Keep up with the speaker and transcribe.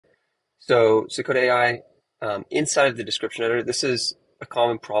So Secoda AI, inside of the description editor, this is a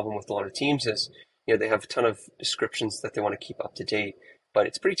common problem with a lot of teams is, they have a ton of descriptions that they want to keep up to date, but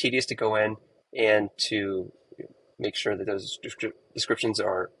it's pretty tedious to go in and to make sure that those descriptions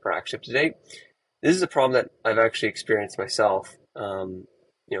are actually up to date. This is a problem that I've actually experienced myself.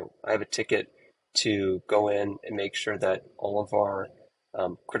 I have a ticket to go in and make sure that all of our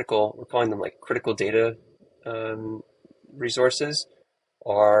we're calling them like critical data um, resources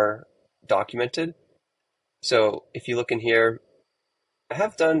are documented. So if you look in here, I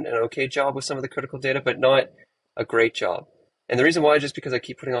have done an okay job with some of the critical data, but not a great job. And the reason why is just because I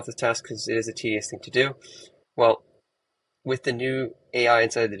keep putting off this task because it is a tedious thing to do. Well, with the new AI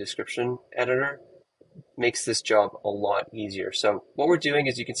inside the description editor, makes this job a lot easier. So what we're doing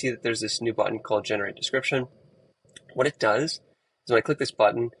is you can see that there's this new button called Generate Description. What it does is when I click this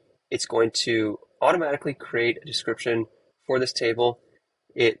button, it's going to automatically create a description for this table.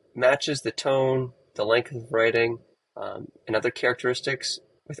 It matches the tone, the length of writing, and other characteristics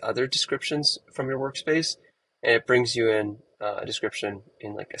with other descriptions from your workspace, and it brings you in a description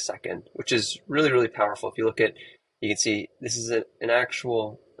in like a second, which is really, really powerful. If you look at, you can see this is an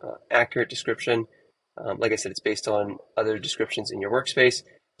actual accurate description. Like I said, it's based on other descriptions in your workspace,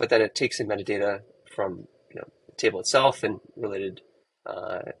 but then it takes in metadata from the table itself and related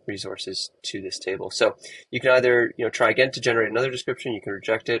resources to this table. So you can either try again to generate another description, you can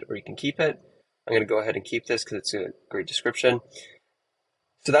reject it, or you can keep it. I'm going to go ahead and keep this because it's a great description.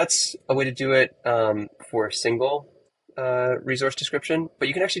 So that's a way to do it for a single resource description, but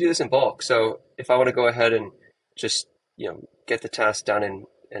you can actually do this in bulk. So if I want to go ahead and just get the task done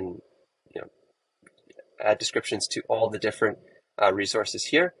and add descriptions to all the different resources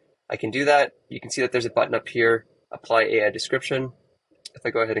here, I can do that. You can see that there's a button up here, Apply AI Description. If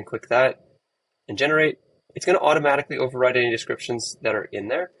I go ahead and click that and generate, it's going to automatically override any descriptions that are in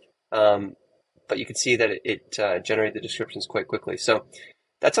there. But you can see that it generated the descriptions quite quickly. So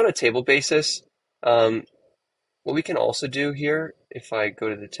that's on a table basis. What we can also do here, if I go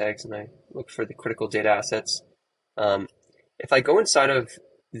to the tags and I look for the critical data assets, if I go inside of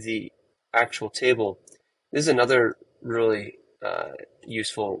the actual table, this is another really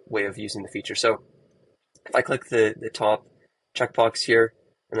useful way of using the feature. So if I click the top checkbox here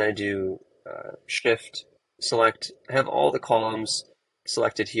and then I do Shift select, I have all the columns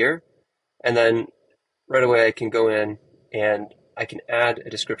selected here, and then right away I can go in and I can add a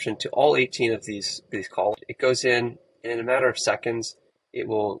description to all 18 of these columns. It goes in, and in a matter of seconds, it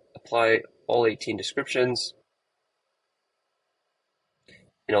will apply all 18 descriptions.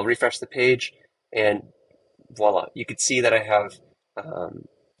 And I'll refresh the page, and voila, you can see that I have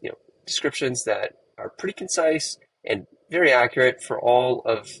descriptions that are pretty concise and very accurate for all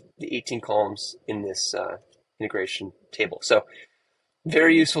of the 18 columns in this integration table. So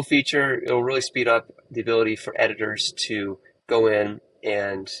very useful feature. It'll really speed up the ability for editors to go in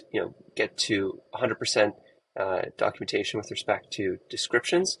and get to 100% documentation with respect to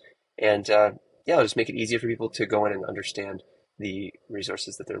descriptions, and it'll just make it easier for people to go in and understand the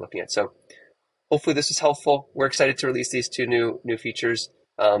resources that they're looking at. So hopefully this is helpful. We're excited to release these two new features.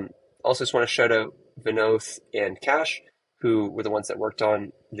 Also just want to shout out Vinod and Cash, who were the ones that worked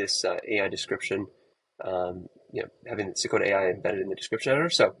on this AI description, having Secoda AI embedded in the description editor.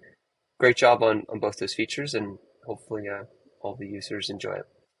 So great job on both those features, and hopefully all the users enjoy it.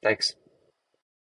 Thanks.